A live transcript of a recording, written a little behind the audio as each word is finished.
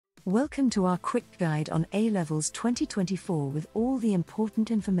Welcome to our quick guide on A-Levels 2024 with all the important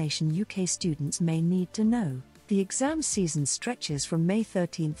information UK students may need to know. The exam season stretches from May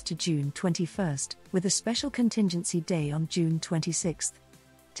 13th to June 21st, with a special contingency day on June 26th.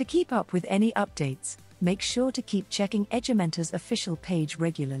 To keep up with any updates, make sure to keep checking Edumentors' official page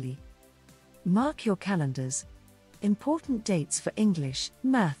regularly. Mark your calendars. Important dates for English,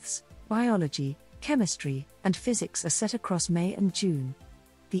 maths, biology, chemistry, and physics are set across May and June.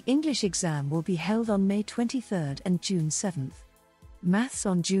 The English exam will be held on May 23rd and June 7th. Maths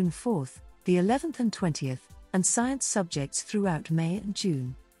on June 4th, the 11th and 20th, and science subjects throughout May and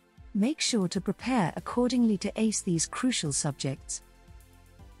June. Make sure to prepare accordingly to ace these crucial subjects.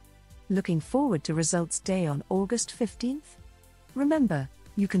 Looking forward to Results Day on August 15th? Remember,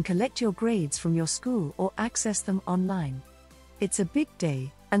 you can collect your grades from your school or access them online. It's a big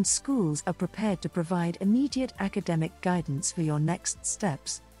day, and schools are prepared to provide immediate academic guidance for your next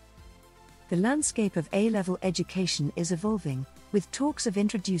steps. The landscape of A-level education is evolving, with talks of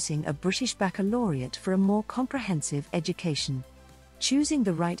introducing a British baccalaureate for a more comprehensive education. Choosing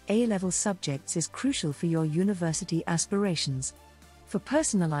the right A-level subjects is crucial for your university aspirations. For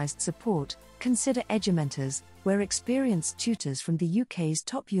personalised support, consider Edumentors, where experienced tutors from the UK's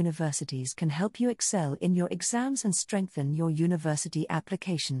top universities can help you excel in your exams and strengthen your university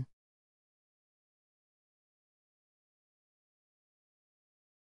application.